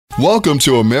Welcome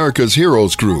to America's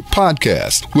Heroes Group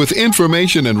podcast with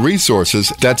information and resources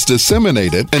that's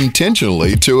disseminated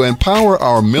intentionally to empower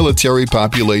our military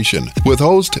population with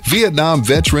host Vietnam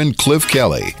veteran Cliff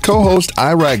Kelly, co-host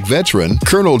Iraq veteran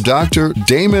Colonel Dr.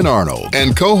 Damon Arnold,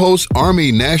 and co-host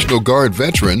Army National Guard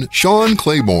veteran Sean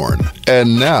Claiborne.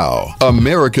 And now,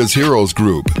 America's Heroes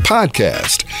Group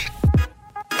podcast.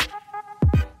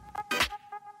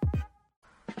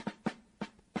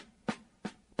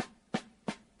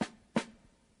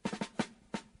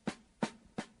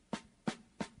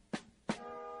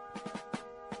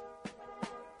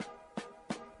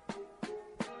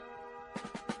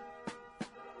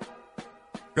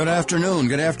 Good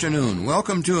afternoon.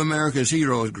 Welcome to America's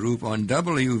Heroes Group on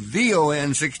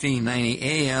WVON 1690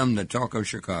 AM, the Talk of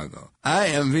Chicago. I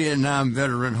am Vietnam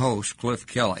veteran host Cliff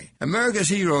Kelly. America's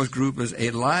Heroes Group is a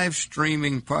live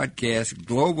streaming podcast,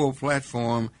 global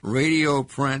platform, radio,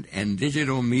 print, and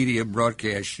digital media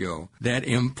broadcast show that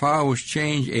empowers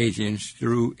change agents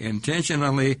through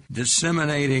intentionally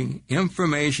disseminating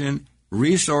information,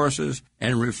 resources,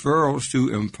 and referrals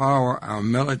to empower our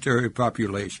military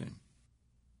population.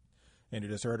 And you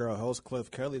just heard our host,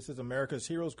 Cliff Kelly. This is America's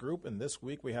Heroes Group, and this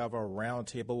week we have our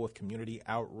roundtable with community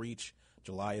outreach.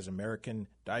 July is American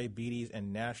Diabetes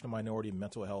and National Minority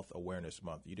Mental Health Awareness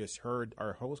Month. You just heard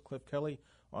our host, Cliff Kelly,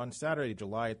 on Saturday,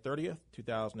 July 30th,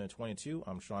 2022.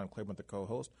 I'm Sean Claiborne, the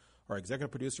co-host. Our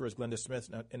executive producer is Glenda Smith,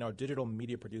 and our digital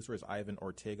media producer is Ivan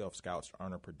Ortega of Scouts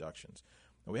Honor Productions.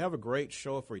 And we have a great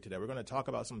show for you today. We're going to talk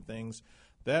about some things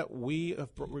that we have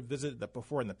revisited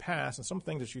before in the past and some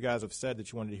things that you guys have said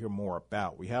that you wanted to hear more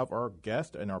about. We have our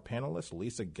guest and our panelist,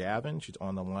 Lisa Gavin. She's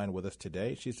on the line with us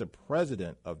today. She's the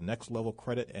president of Next Level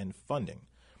Credit and Funding.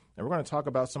 And we're going to talk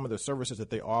about some of the services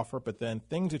that they offer, but then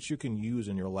things that you can use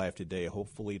in your life today,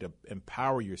 hopefully to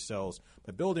empower yourselves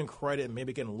by building credit and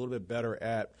maybe getting a little bit better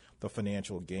at the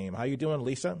financial game. How you doing,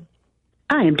 Lisa?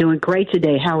 I am doing great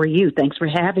today. How are you? Thanks for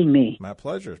having me. My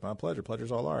pleasure.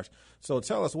 Pleasure's all ours. So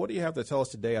tell us, what do you have to tell us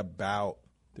today about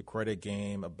the credit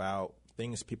game, about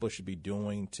things people should be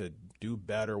doing to do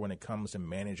better when it comes to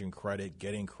managing credit,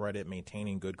 getting credit,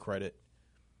 maintaining good credit?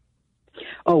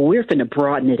 Oh, we're going to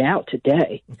broaden it out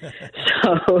today.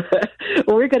 So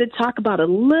we're going to talk about a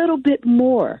little bit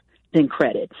more than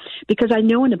credit, because I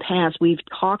know in the past we've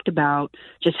talked about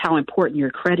just how important your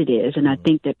credit is, and I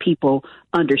think that people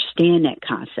understand that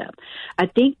concept. I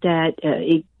think that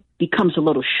it becomes a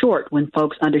little short when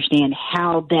folks understand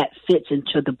how that fits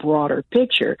into the broader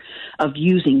picture of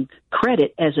using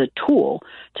credit as a tool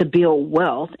to build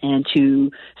wealth and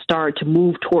to start to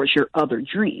move towards your other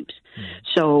dreams.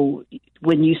 So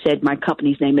when you said my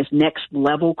company's name is Next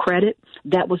Level Credit,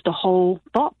 that was the whole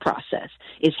thought process,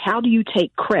 is how do you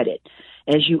take credit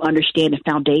as you understand the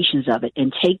foundations of it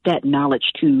and take that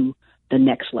knowledge to the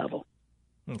next level.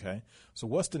 Okay. So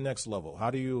what's the next level?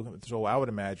 How do you, so I would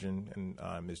imagine,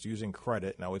 and is using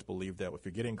credit, and I always believe that if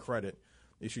you're getting credit,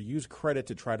 you should use credit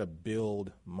to try to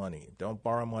build money. Don't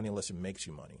borrow money unless it makes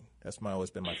you money. That's always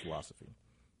been my philosophy.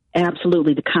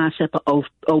 Absolutely. The concept of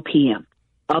OPM,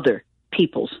 other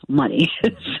people's money.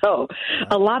 So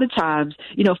a lot of times,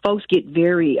 folks get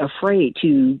very afraid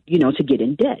to get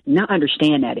in debt. And I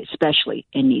understand that, especially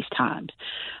in these times.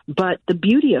 But the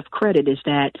beauty of credit is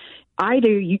that either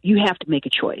you have to make a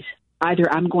choice. Either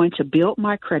I'm going to build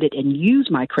my credit and use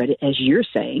my credit, as you're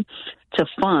saying, to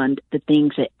fund the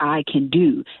things that I can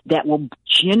do that will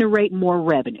generate more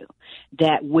revenue,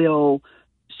 that will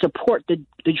support the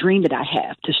dream that I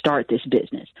have to start this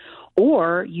business.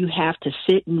 Or you have to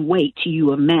sit and wait till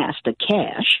you amass the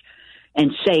cash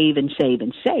and save and save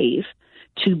and save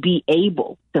to be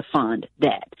able to fund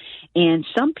that. And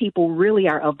some people really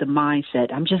are of the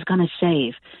mindset, I'm just going to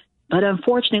save. But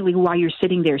unfortunately, while you're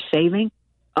sitting there saving,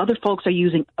 other folks are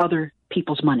using other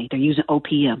people's money. They're using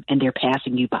OPM, and they're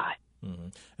passing you by. Mm-hmm.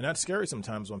 And that's scary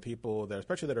sometimes when people,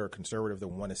 especially that are conservative, that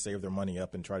want to save their money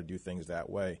up and try to do things that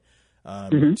way,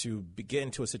 to get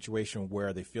into a situation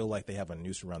where they feel like they have a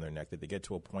noose around their neck, that they get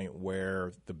to a point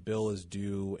where the bill is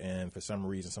due and for some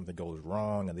reason something goes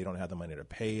wrong and they don't have the money to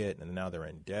pay it, and now they're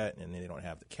in debt and they don't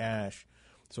have the cash.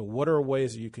 So what are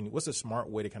ways that what's a smart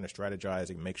way to kind of strategize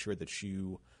and make sure that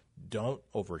you don't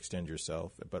overextend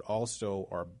yourself, but also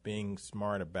are being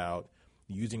smart about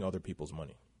using other people's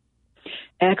money?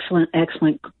 Excellent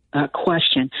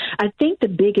question. I think the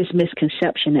biggest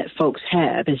misconception that folks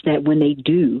have is that when they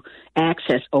do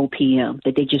access OPM,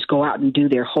 that they just go out and do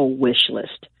their whole wish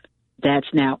list. That's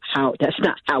not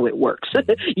how it works.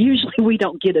 Usually we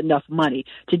don't get enough money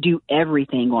to do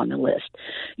everything on the list.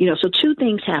 So two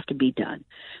things have to be done.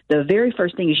 The very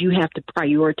first thing is you have to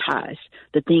prioritize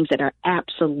the things that are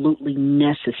absolutely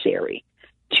necessary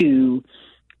to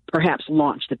perhaps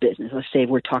launch the business. Let's say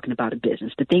we're talking about a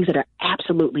business, the things that are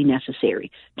absolutely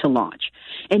necessary to launch.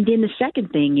 And then the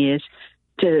second thing is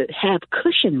to have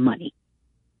cushion money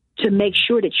to make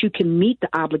sure that you can meet the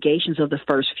obligations of the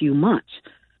first few months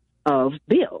of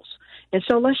bills. And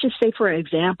so let's just say, for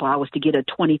example, I was to get a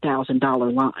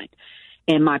 $20,000 line,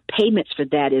 and my payments for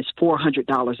that is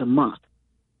 $400 a month.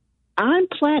 I'm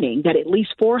planning that at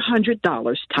least $400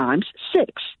 times 6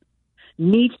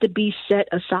 needs to be set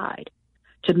aside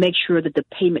to make sure that the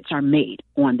payments are made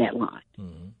on that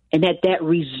line, and that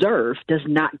reserve does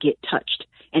not get touched,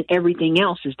 and everything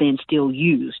else is then still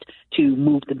used to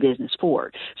move the business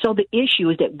forward. So the issue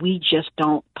is that we just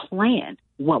don't plan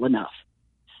well enough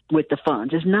with the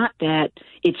funds. It's not that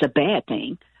it's a bad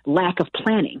thing. Lack of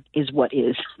planning is what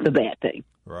is the bad thing.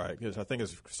 Right, because I think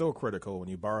it's so critical when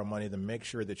you borrow money to make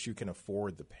sure that you can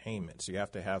afford the payments. You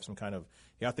have to have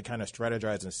you have to kind of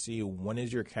strategize and see when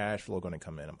is your cash flow going to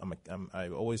come in. I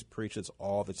always preach this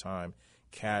all the time.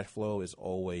 Cash flow is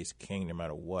always king no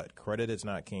matter what. Credit is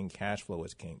not king, cash flow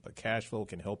is king. But cash flow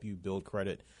can help you build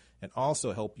credit and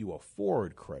also help you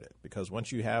afford credit, because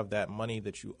once you have that money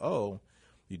that you owe,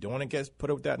 you don't want to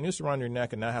put up that noose around your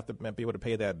neck and not have to be able to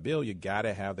pay that bill. You got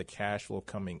to have the cash flow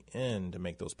coming in to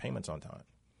make those payments on time.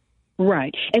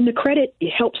 Right. And the credit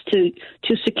helps to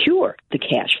secure the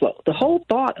cash flow. The whole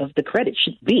thought of the credit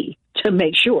should be to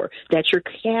make sure that you're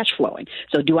cash flowing.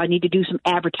 So do I need to do some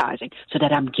advertising so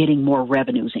that I'm getting more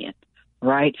revenues in?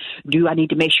 Right? Do I need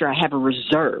to make sure I have a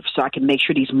reserve so I can make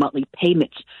sure these monthly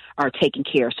payments are taken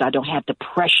care of so I don't have the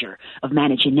pressure of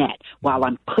managing that while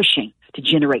I'm pushing to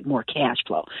generate more cash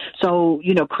flow? So,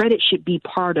 credit should be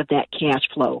part of that cash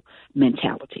flow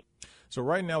mentality. So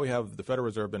right now we have the Federal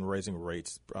Reserve been raising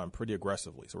rates pretty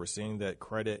aggressively. So we're seeing that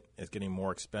credit is getting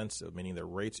more expensive, meaning that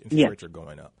interest rates are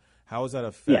going up. How has that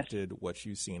affected what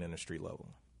you see in industry level?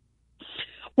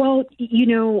 Well,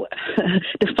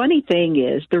 the funny thing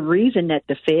is the reason that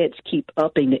the feds keep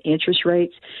upping the interest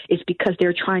rates is because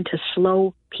they're trying to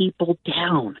slow people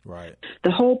down. Right.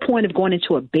 The whole point of going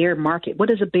into a bear market, what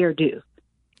does a bear do?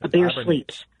 A bear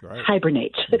sleeps,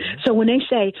 hibernates. Mm-hmm. So when they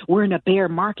say we're in a bear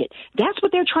market, that's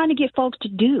what they're trying to get folks to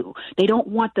do. They don't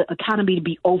want the economy to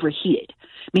be overheated,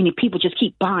 meaning people just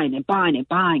keep buying and buying and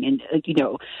buying and,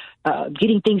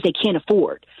 getting things they can't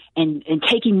afford and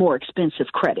taking more expensive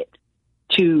credit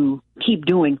to keep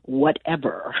doing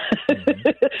whatever.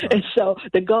 Mm-hmm. And so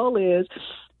the goal is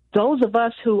those of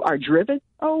us who are driven,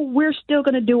 we're still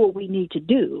going to do what we need to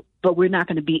do, but we're not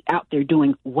going to be out there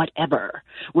doing whatever.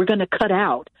 We're going to cut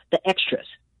out the extras.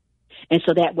 And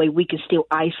so that way we can still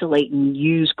isolate and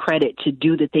use credit to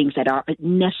do the things that are a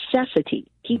necessity.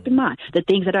 Keep in mind, the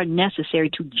things that are necessary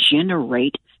to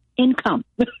generate income.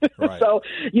 Right. So,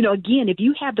 again, if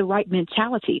you have the right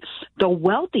mentality, the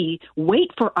wealthy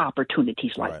wait for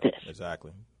opportunities like this.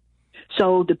 Exactly.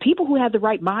 So the people who have the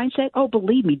right mindset,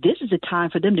 believe me, this is a time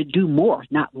for them to do more,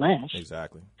 not less.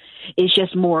 Exactly. It's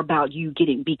just more about you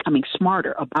becoming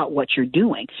smarter about what you're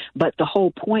doing. But the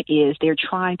whole point is they're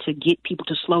trying to get people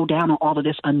to slow down on all of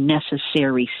this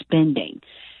unnecessary spending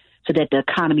so that the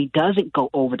economy doesn't go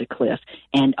over the cliff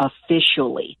and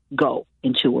officially go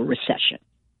into a recession.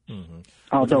 Mm-hmm.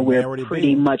 Although we're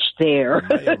pretty much there.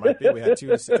 It might be. We had 2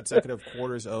 consecutive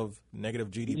quarters of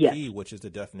negative GDP, which is the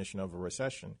definition of a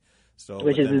recession.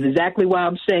 Which is exactly why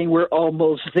I'm saying we're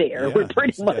almost there. Yeah, we're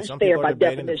pretty much there by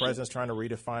definition. The president's trying to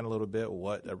redefine a little bit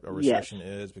what a recession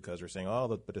is, because they're saying,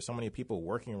 but there's so many people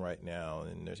working right now,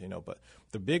 and there's but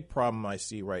the big problem I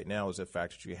see right now is the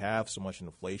fact that you have so much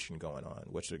inflation going on,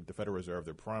 which the Federal Reserve,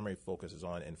 their primary focus is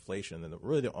on inflation, and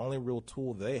really the only real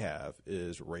tool they have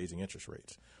is raising interest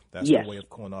rates. That's the way of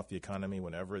cooling off the economy.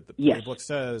 Whenever the playbook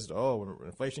says, when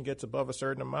inflation gets above a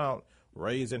certain amount,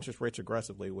 raise interest rates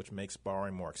aggressively, which makes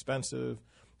borrowing more expensive.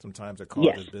 Sometimes it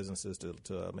causes businesses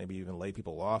to maybe even lay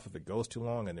people off if it goes too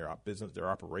long, and their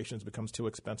operations becomes too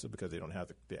expensive because they don't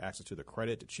have the access to the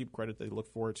cheap credit they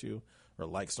look forward to or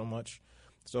like so much.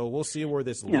 So we'll see where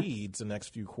this leads the next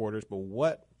few quarters. But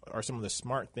what are some of the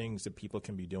smart things that people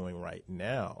can be doing right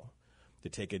now to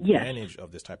take advantage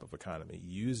of this type of economy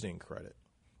using credit?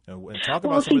 And talk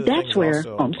about some of the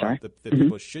things that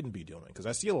people shouldn't be doing, because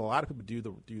I see a lot of people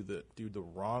do the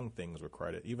wrong things with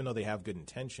credit, even though they have good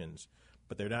intentions,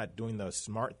 but they're not doing those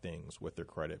smart things with their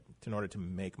credit in order to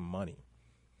make money.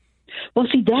 Well,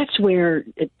 see, that's where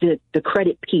the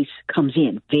credit piece comes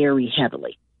in very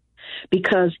heavily,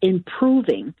 because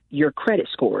improving your credit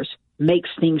scores makes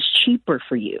things cheaper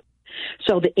for you.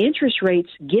 So the interest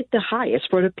rates get the highest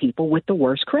for the people with the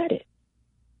worst credit.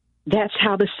 That's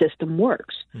how the system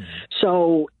works.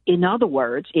 So, in other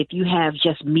words, if you have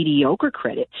just mediocre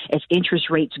credit, as interest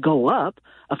rates go up,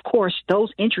 of course,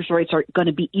 those interest rates are going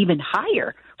to be even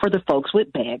higher for the folks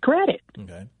with bad credit.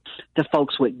 Okay. The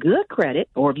folks with good credit,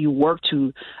 or if you work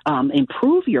to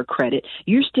improve your credit,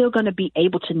 you're still going to be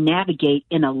able to navigate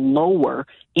in a lower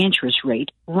interest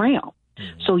rate realm.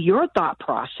 So your thought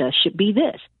process should be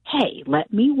this. Hey,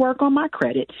 let me work on my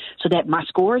credit so that my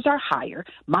scores are higher,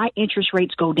 my interest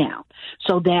rates go down,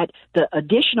 so that the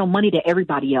additional money that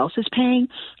everybody else is paying,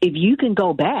 if you can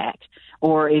go back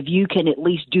or if you can at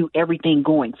least do everything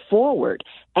going forward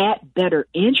at better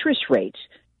interest rates,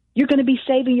 you're going to be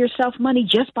saving yourself money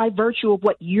just by virtue of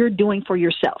what you're doing for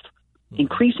yourself,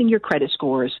 increasing your credit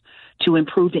scores to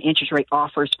improve the interest rate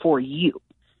offers for you.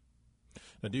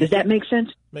 Now, Does that make sense?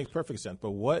 Makes perfect sense.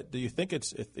 But what do you think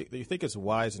it's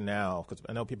wise now? Because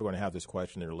I know people are going to have this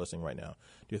question that are listening right now.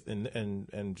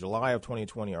 In July of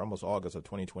 2020 or almost August of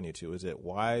 2022, is it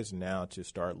wise now to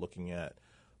start looking at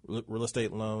real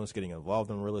estate loans, getting involved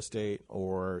in real estate,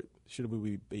 or should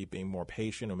we be being more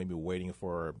patient or maybe waiting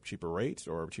for cheaper rates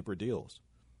or cheaper deals?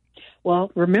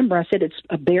 Well, remember, I said it's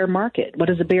a bear market. What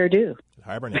does a bear do?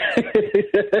 Hibernate.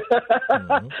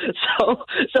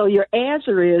 So your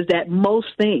answer is that most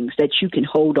things that you can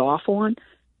hold off on,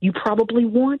 you probably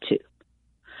want to.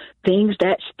 Things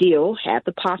that still have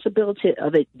the possibility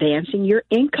of advancing your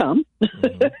income,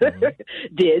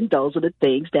 then those are the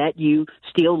things that you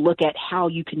still look at how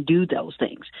you can do those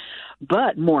things.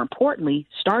 But more importantly,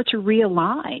 start to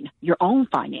realign your own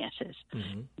finances.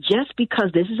 Just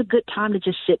because this is a good time to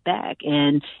just sit back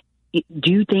and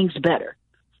do things better.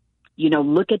 You know,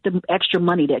 look at the extra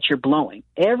money that you're blowing.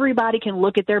 Everybody can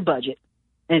look at their budget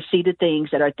and see the things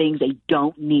that are things they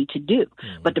don't need to do.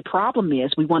 But the problem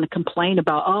is we want to complain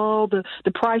about,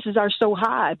 the prices are so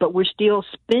high, but we're still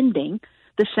spending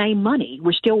the same money.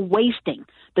 We're still wasting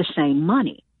the same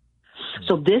money.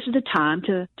 So this is the time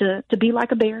to be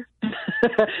like a bear,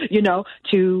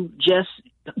 to just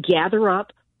gather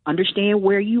up, understand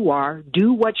where you are,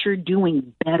 do what you're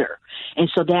doing better. And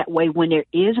so that way, when there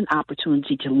is an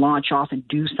opportunity to launch off and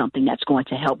do something that's going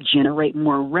to help generate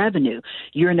more revenue,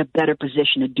 you're in a better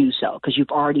position to do so because you've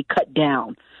already cut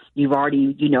down. You've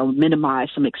already,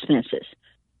 minimized some expenses.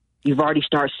 You've already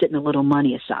started setting a little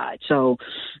money aside. So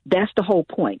that's the whole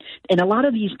point. And a lot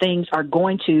of these things are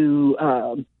going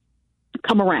to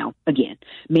come around again,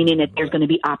 meaning that there's going to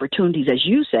be opportunities, as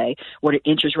you say, where the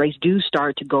interest rates do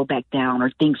start to go back down or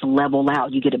things level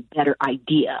out. You get a better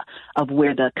idea of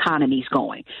where the economy's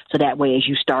going. So that way, as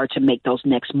you start to make those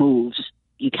next moves,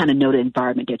 you kind of know the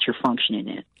environment that you're functioning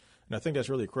in. And I think that's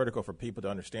really critical for people to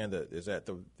understand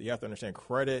you have to understand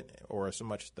credit, or so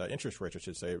much the interest rates, I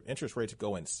should say. Interest rates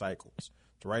go in cycles.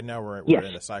 So right now we're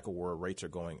in a cycle where rates are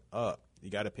going up. You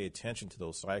got to pay attention to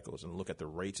those cycles and look at the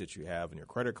rates that you have in your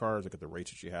credit cards, look at the rates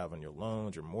that you have on your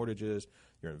loans, your mortgages,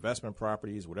 your investment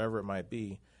properties, whatever it might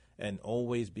be, and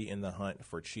always be in the hunt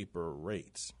for cheaper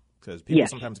rates. Because people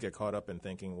sometimes get caught up in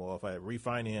thinking, well, if I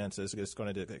refinance, it's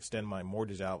going to extend my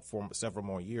mortgage out for several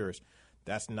more years.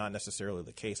 That's not necessarily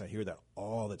the case. I hear that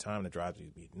all the time. It drives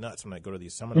me nuts when I go to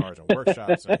these seminars and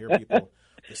workshops. And I hear people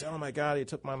say, oh, my God, he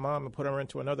took my mom and put her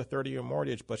into another 30-year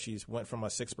mortgage, but she's went from a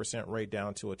 6% rate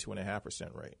down to a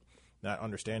 2.5% rate. Not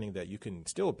understanding that you can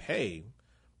still pay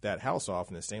that house off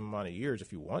in the same amount of years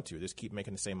if you want to. Just keep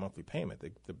making the same monthly payment.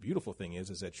 The beautiful thing is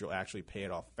that you'll actually pay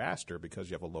it off faster because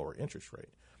you have a lower interest rate.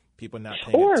 People not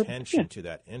paying attention to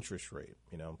that interest rate,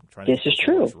 trying to get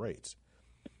those rates.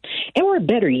 Or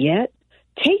better yet,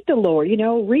 take the lower,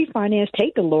 refinance,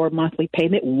 take the lower monthly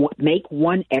payment, make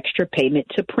one extra payment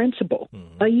to principal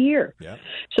a year. Yeah.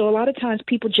 So a lot of times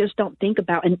people just don't think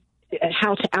about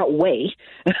how to outweigh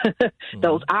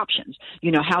those options,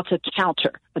 how to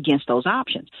counter against those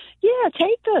options. Yeah,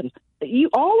 take them.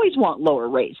 You always want lower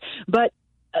rates. But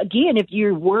again, if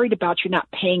you're worried about you're not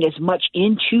paying as much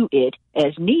into it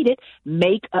as needed,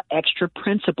 make an extra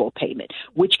principal payment,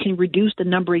 which can reduce the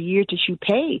number of years that you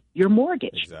pay your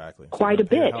mortgage quite a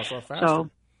bit. So,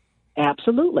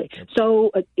 absolutely. Yep.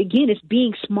 So, again, it's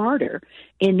being smarter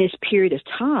in this period of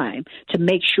time to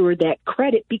make sure that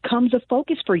credit becomes a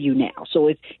focus for you now. So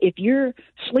if you're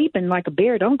sleeping like a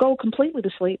bear, don't go completely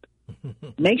to sleep.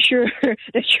 Make sure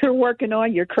that you're working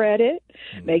on your credit.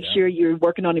 Make sure you're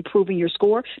working on improving your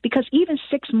score, because even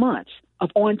 6 months of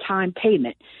on-time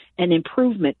payment and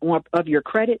improvement of your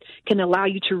credit can allow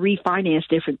you to refinance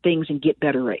different things and get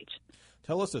better rates.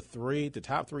 Tell us the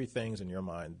top three things in your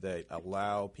mind that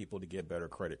allow people to get better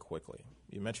credit quickly.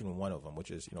 You mentioned one of them,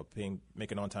 which is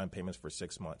making on-time payments for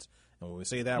 6 months. And when we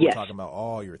say that, we're talking about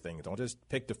all your things. Don't just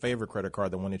pick the favorite credit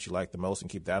card, the one that you like the most, and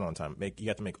keep that on time. You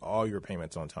have to make all your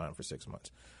payments on time for 6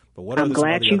 months. But what I'm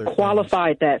glad you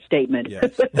qualified that statement.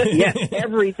 Yes, yes,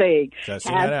 everything has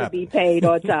to be paid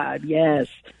on time. Yes.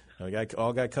 We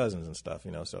all got cousins and stuff,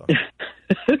 so.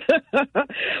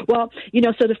 Well,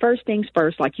 so the first things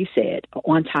first, like you said,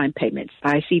 on-time payments.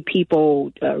 I see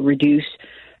people reduce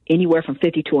anywhere from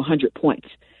 50 to 100 points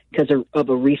because of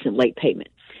a recent late payment.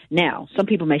 Now, some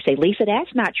people may say, Lisa,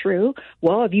 that's not true.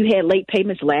 Well, if you had late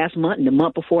payments last month and the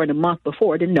month before and the month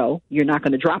before, then no, you're not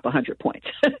going to drop 100 points.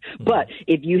 But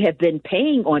if you have been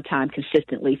paying on time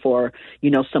consistently for,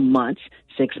 some months,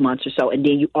 6 months or so, and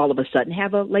then you all of a sudden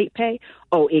have a late pay,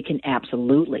 it can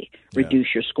absolutely reduce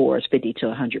your scores 50 to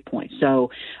 100 points. So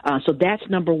that's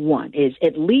number one, is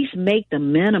at least make the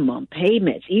minimum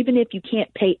payments. Even if you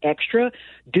can't pay extra,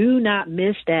 do not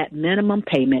miss that minimum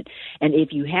payment. And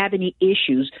if you have any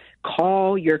issues,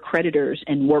 call your creditors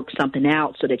and work something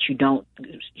out so that you don't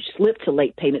slip to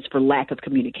late payments for lack of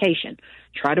communication.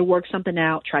 Try to work something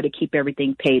out. Try to keep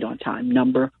everything paid on time,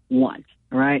 number one.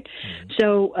 All right. Mm-hmm.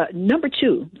 So number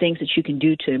two, things that you can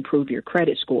do to improve your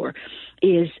credit score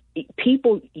is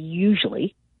people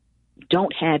usually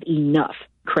don't have enough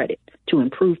credit to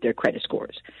improve their credit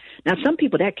scores. Now, some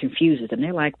people, that confuses them.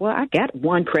 They're like, well, I got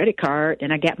one credit card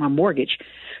and I got my mortgage.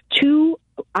 2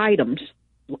 items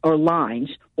or lines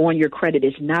on your credit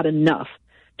is not enough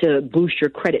to boost your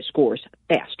credit scores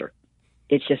faster.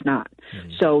 It's just not.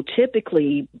 Mm-hmm. So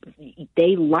typically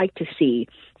they like to see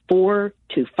 4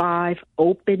 to 5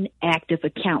 open, active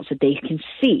accounts that they can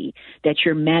see that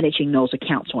you're managing those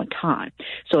accounts on time.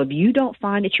 So if you don't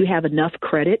find that you have enough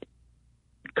credit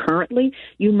currently,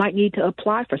 you might need to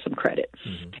apply for some credit.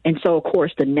 Mm-hmm. And so, of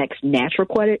course, the next natural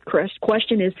credit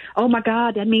question is, oh, my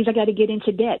God, that means I got to get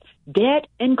into debt. Debt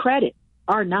and credit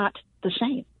are not the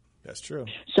same. That's true.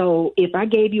 So if I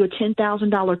gave you a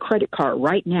 $10,000 credit card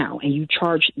right now and you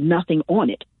charge nothing on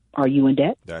it, are you in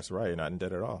debt? That's right. You're not in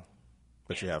debt at all.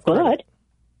 But you have credit.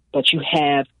 But you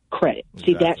have credit.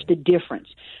 Exactly. See, that's the difference.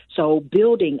 So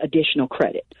building additional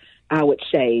credit, I would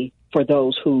say, for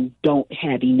those who don't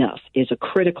have enough is a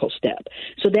critical step.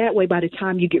 So that way, by the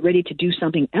time you get ready to do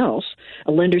something else,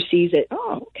 a lender sees that,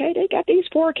 oh, okay, they got these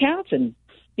 4 accounts and,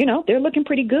 they're looking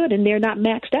pretty good and they're not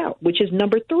maxed out, which is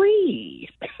number 3.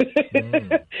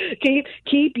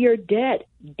 Keep your debt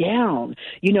down.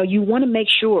 You want to make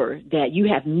sure that you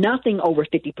have nothing over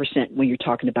 50% when you're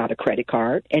talking about a credit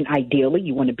card. And ideally,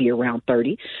 you want to be around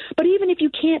 30. But even if you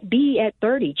can't be at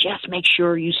 30, just make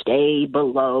sure you stay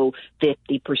below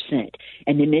 50%.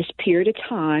 And in this period of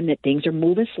time that things are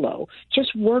moving slow,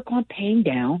 just work on paying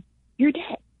down your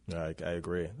debt. I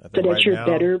agree. I think so that you're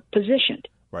better positioned.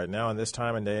 Right now, in this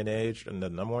time and day and age, and the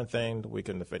number one thing we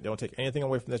can don't take anything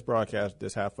away from this broadcast,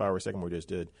 this half-hour segment we just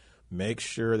did, make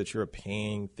sure that you're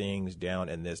paying things down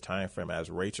in this time frame. As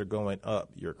rates are going up,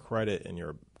 your credit and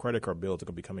your credit card bills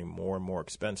are becoming more and more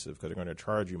expensive because they're going to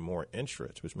charge you more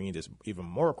interest, which means it's even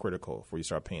more critical for you to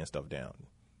start paying stuff down.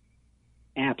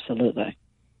 Absolutely.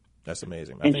 That's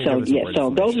amazing. And so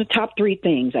those are the top 3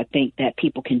 things I think that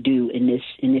people can do in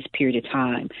this period of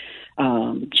time,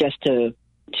 just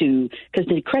because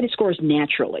the credit scores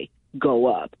naturally go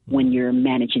up when you're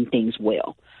managing things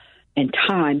well. And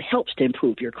time helps to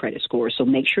improve your credit score. So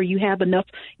make sure you have enough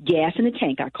gas in the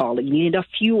tank, I call it. You need enough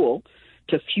fuel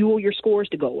to fuel your scores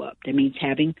to go up. That means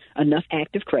having enough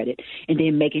active credit and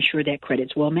then making sure that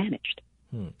credit's well managed.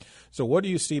 So what do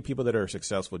you see people that are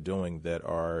successful doing that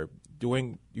are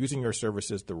using your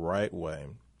services the right way,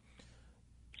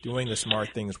 doing the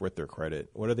smart things with their credit?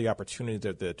 What are the opportunities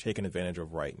that they're taking advantage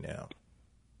of right now?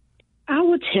 I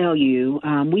would tell you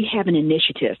we have an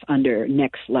initiative under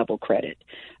Next Level Credit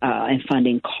and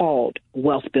funding called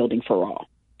Wealth Building for All.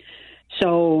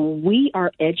 So we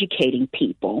are educating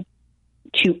people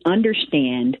to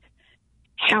understand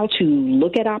how to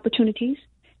look at opportunities,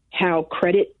 how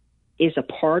credit is a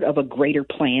part of a greater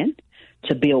plan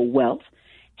to build wealth,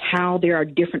 how there are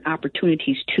different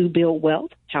opportunities to build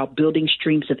wealth, how building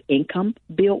streams of income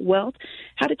build wealth,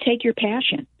 how to take your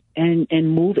passion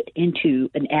and move it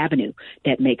into an avenue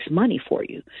that makes money for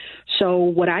you. So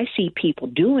what I see people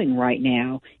doing right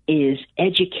now is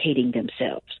educating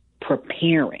themselves,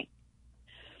 preparing.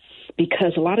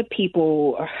 Because a lot of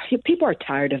people are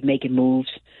tired of making moves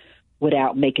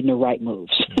without making the right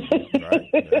moves.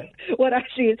 Right. What I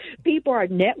see is people are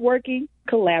networking,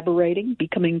 collaborating,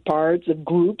 becoming parts of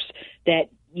groups that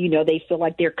they feel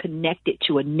like they're connected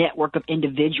to a network of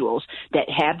individuals that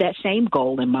have that same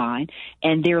goal in mind,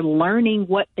 and they're learning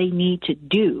what they need to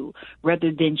do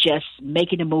rather than just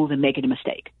making a move and making a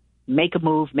mistake. Make a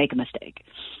move, make a mistake.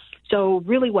 So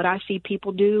really what I see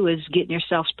people do is getting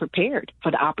themselves prepared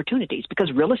for the opportunities,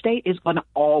 because real estate is going to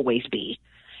always be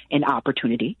an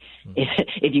opportunity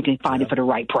if you can find it for the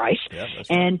right price. Yeah, that's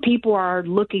and right. People are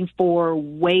looking for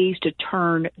ways to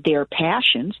turn their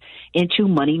passions into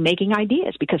money-making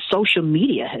ideas, because social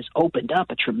media has opened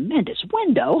up a tremendous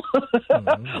window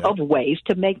of ways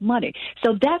to make money.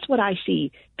 So that's what I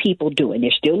see people doing.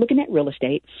 They're still looking at real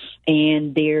estate,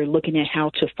 and they're looking at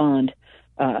how to fund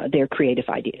their creative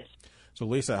ideas. So,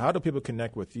 Lisa, how do people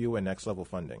connect with you and Next Level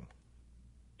Funding?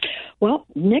 Well,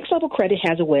 Next Level Credit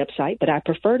has a website, but I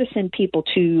prefer to send people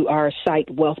to our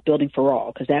site, Wealth Building for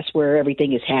All, because that's where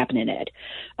everything is happening at.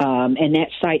 And that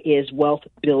site is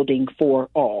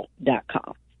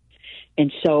wealthbuildingforall.com.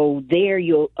 And so there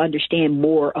you'll understand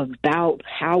more about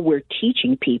how we're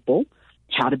teaching people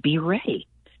how to be ready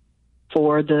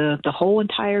for the whole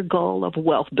entire goal of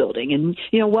wealth building. And,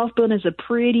 wealth building is a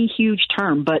pretty huge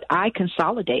term, but I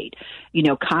consolidate,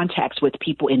 contacts with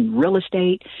people in real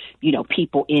estate,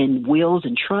 people in wills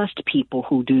and trust, people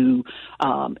who do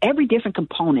every different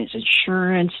components,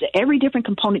 insurance, every different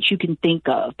component you can think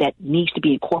of that needs to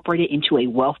be incorporated into a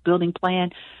wealth building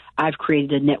plan. I've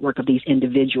created a network of these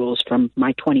individuals from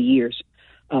my 20 years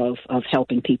of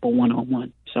helping people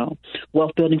one-on-one. So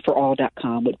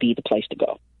wealthbuildingforall.com would be the place to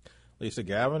go. Lisa,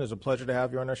 Gavin, it's a pleasure to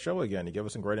have you on our show again. You give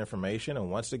us some great information. And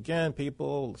once again,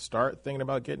 people start thinking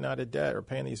about getting out of debt or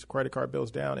paying these credit card bills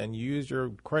down, and use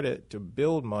your credit to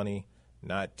build money,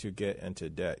 not to get into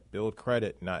debt. Build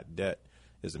credit, not debt,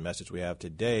 is the message we have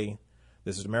today.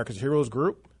 This is America's Heroes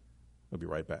Group. We'll be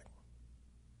right back.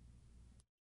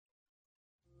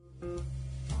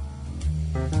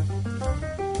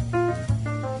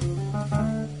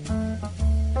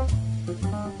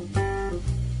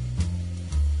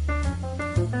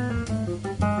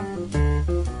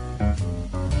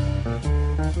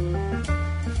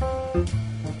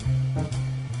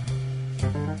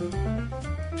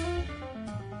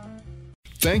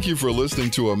 Thank you for listening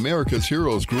to America's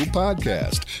Heroes Group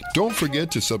podcast. Don't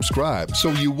forget to subscribe so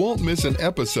you won't miss an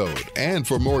episode. And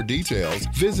for more details,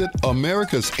 visit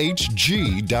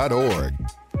americashg.org.